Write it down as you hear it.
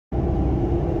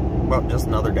Well, just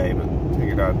another day, but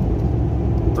figured I'd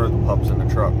throw the pups in the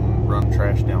truck and run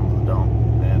trash down to the dump.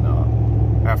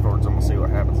 And afterwards, I'm gonna see what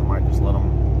happens. I might just let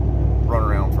them run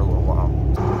around for a little while.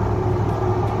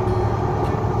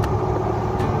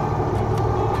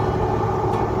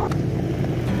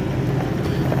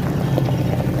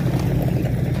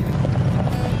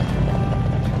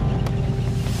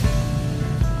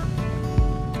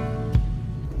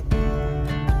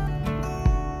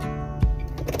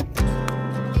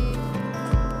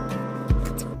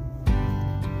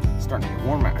 Starting to get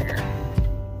warm out here.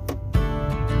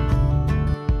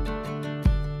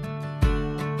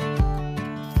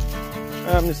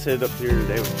 I'm just headed up here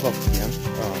today with pups again.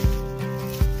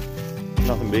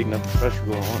 Nothing big, nothing special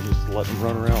going on, just let them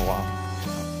run around a while.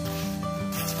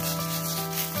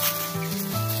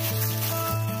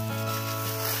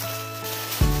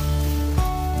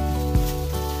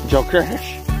 Did y'all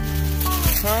crash?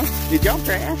 Huh? Did y'all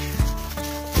crash?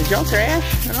 Did y'all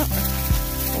crash?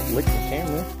 Don't lick the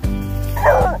camera.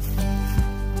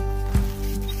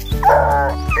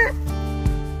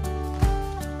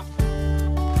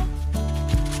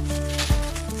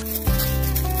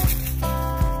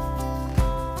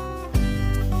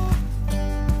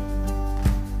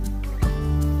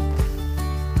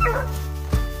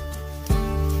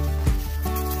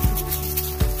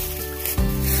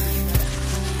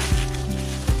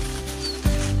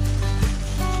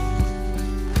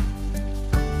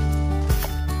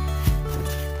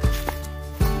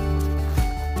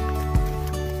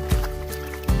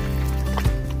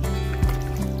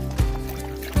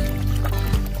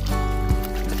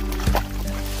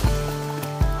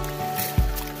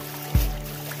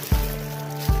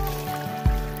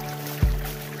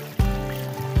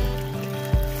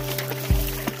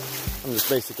 I'm just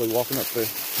basically walking up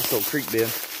this old creek bed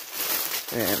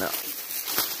and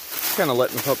kind of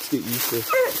letting the pups get used to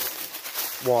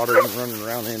water and running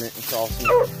around in it and crossing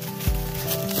it.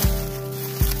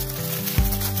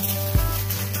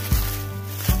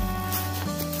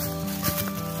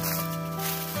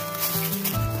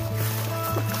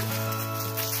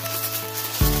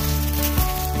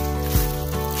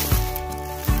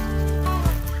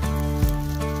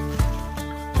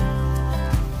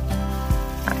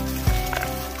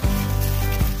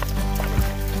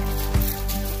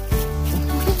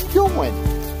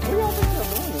 What do y'all think y'all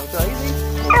doing? Y'all crazy?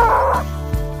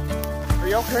 Are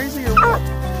y'all crazy or what?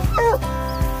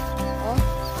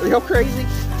 Huh? Are y'all crazy?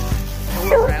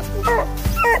 Oh, rascals.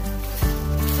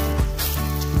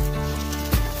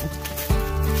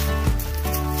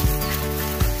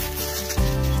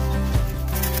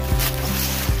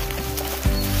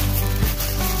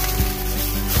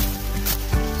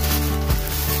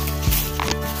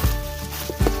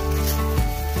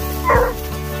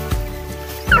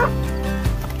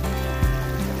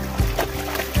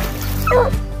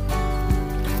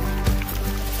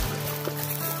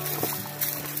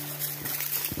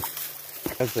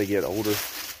 As they get older,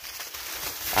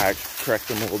 I correct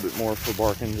them a little bit more for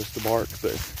barking just to bark,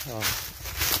 but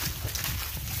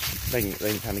they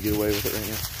can kind of get away with it right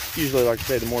now. Usually, like I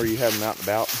say, the more you have them out and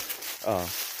about,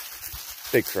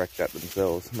 they correct that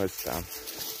themselves most of the time.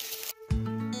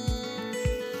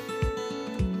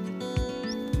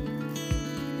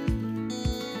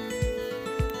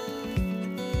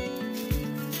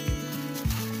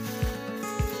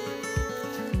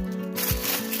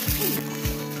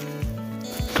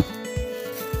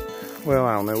 Well,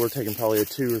 I don't know, we're taking probably a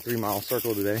 2 or 3 mile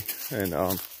circle today, and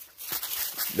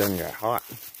then got hot.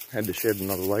 Had to shed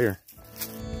another layer.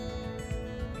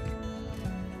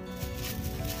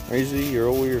 Easy, your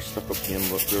old ear stuck up again,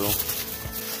 but girl.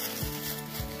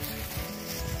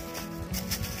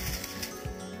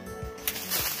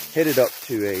 Headed up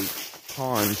to a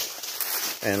pond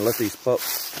and let these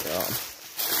pups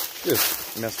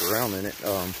just mess around in it.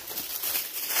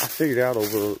 I figured out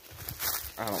over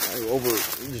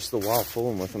just the while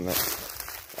fooling with them that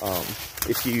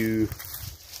if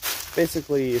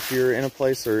you're in a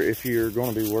place, or if you're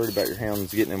going to be worried about your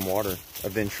hounds getting in water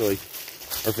eventually,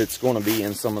 or if it's going to be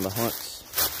in some of the hunts,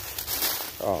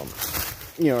 or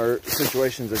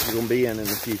situations that you're going to be in the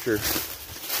future,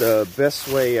 the best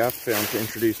way I've found to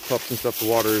introduce pups and stuff to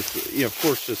water is, of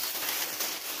course,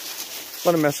 just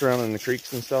let them mess around in the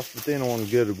creeks and stuff, but then on a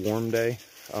good warm day,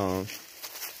 the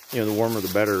warmer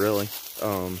the better, really.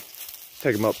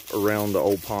 Take them up around the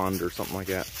old pond or something like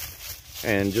that,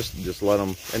 and just let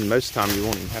them. And most of the time, you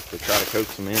won't even have to try to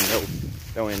coax them in;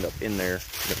 they'll end up in there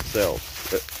themselves.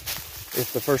 But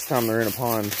if the first time they're in a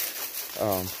pond,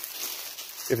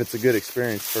 if it's a good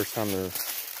experience, first time they're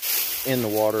in the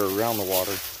water, around the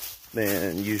water,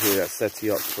 then usually that sets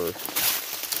you up for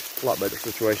a lot better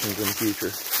situations in the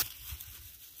future.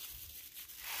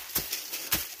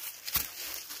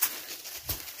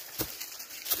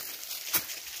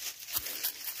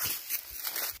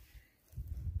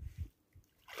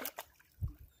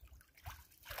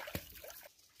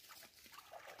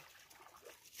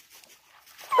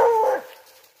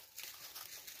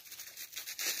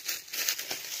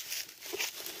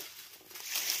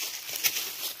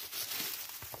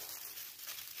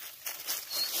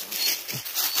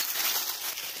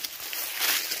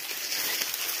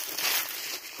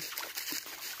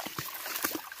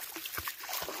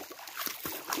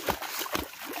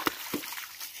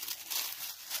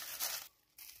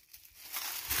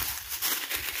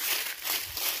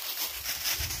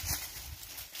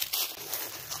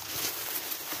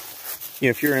 You know,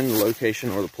 if you're in the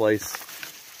location or the place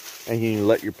and you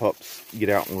let your pups get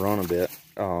out and run a bit,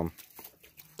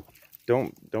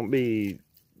 don't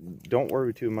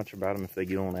worry too much about them if they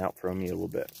get on out from you a little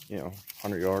bit. You know,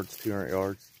 100 yards, 200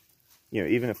 yards. You know,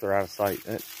 even if they're out of sight,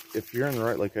 if you're in the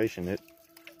right location,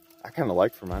 I kind of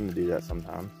like for mine to do that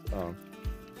sometimes.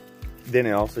 Then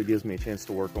it also gives me a chance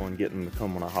to work on getting them to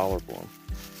come when I holler for them.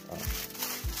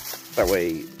 That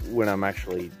way, when I'm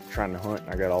actually trying to hunt and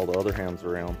I got all the other hounds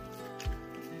around,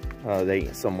 they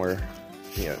ain't somewhere,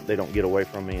 you know, they don't get away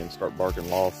from me and start barking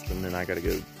lost, and then I got to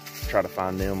go try to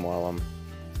find them while I'm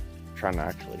trying to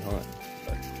actually hunt.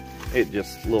 But it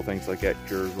just, little things like that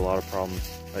cures a lot of problems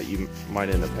that you might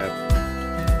end up having.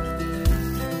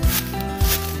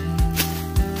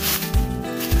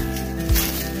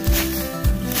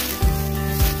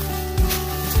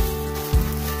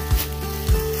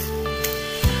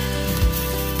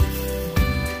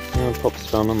 Pups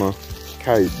found them a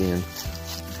coyote den.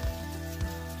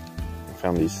 I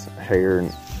found these hair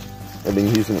and I've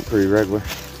been using it pretty regular.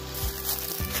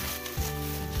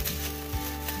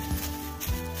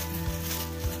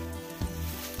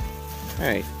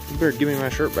 Hey, you better give me my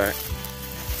shirt back.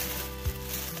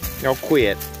 Y'all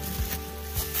quit.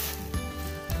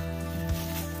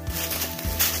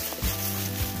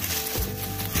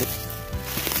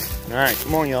 Alright,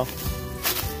 come on y'all.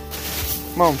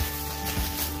 Come on.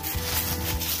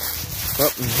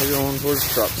 Up and headed on towards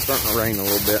the truck. It's starting to rain a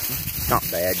little bit. Not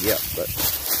bad yet, but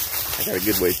I got a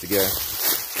good ways to go.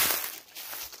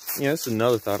 You know, this is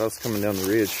another thought. I was coming down the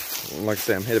ridge. Like I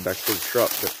say, I'm headed back to the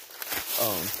truck, but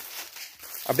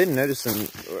I've been noticing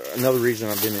another reason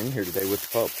I've been in here today with the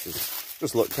pups is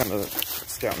just kind of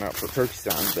scouting out for turkey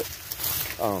sign. But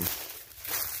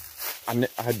I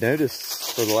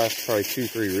noticed for the last probably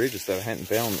 2-3 ridges that I hadn't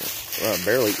found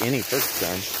barely any turkey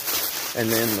sign. And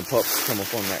then the pups come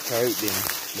up on that coyote den.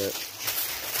 But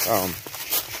I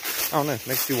don't know.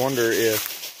 Makes you wonder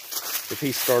if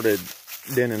he started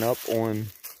denning up on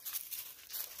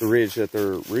the ridge that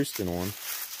they're roosting on.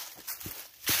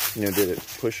 You know, did it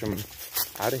push them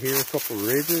out of here a couple of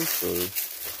ridges, or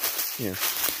you know,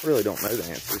 really don't know the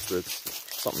answers. But it's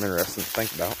something interesting to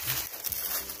think about.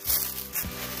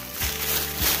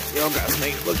 Y'all guys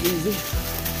make it look easy.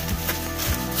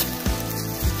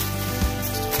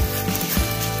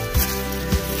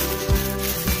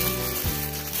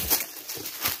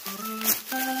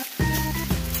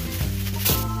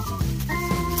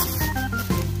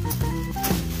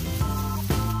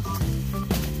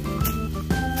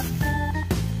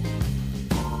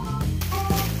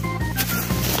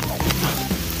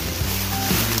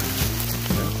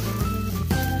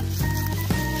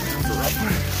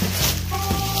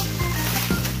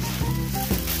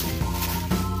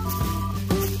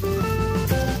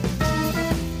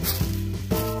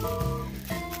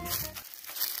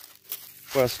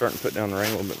 Well, I was starting to put down the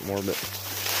rain a little bit more, but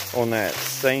on that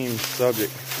same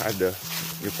subject,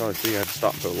 you'll probably see I had to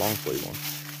stop and put a long sleeve on.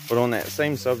 But on that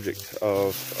same subject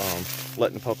of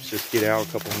letting the pups just get out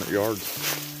a couple hundred yards,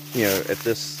 you know,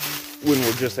 when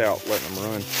we're just out letting them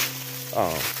run,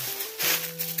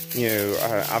 you know,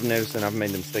 I've noticed, and I've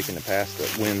made the mistake in the past, that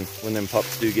when them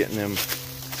pups do get in them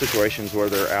situations where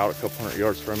they're out a couple hundred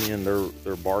yards from you and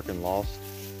they're barking lost,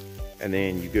 and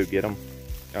then you go get them,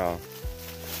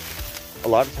 a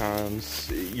lot of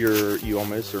times you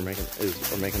almost are making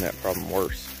that problem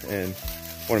worse. And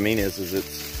what I mean is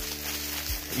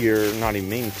you're not even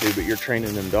meaning to, but you're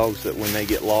training them dogs that when they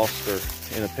get lost or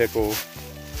in a pickle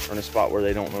or in a spot where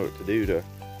they don't know what to do, to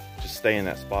just stay in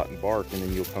that spot and bark, and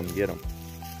then you'll come get them.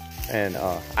 And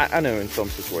I know in some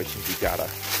situations you gotta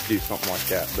do something like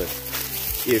that, but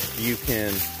if you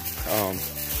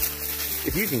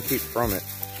can keep from it,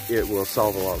 it will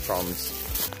solve a lot of problems.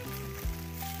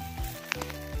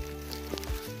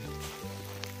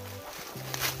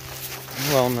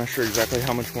 Well, I'm not sure exactly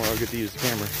how much more I'll get to use the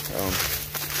camera.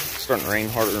 It's starting to rain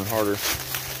harder and harder.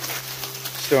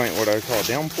 Still ain't what I would call a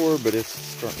downpour, but it's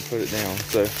starting to put it down.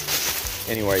 So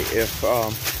anyway, if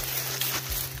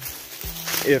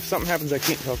something happens I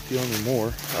can't talk to you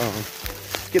anymore,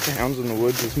 get the hounds in the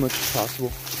woods as much as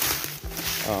possible.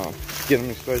 Get them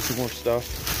exposed to more stuff,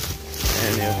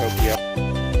 and it'll help you out.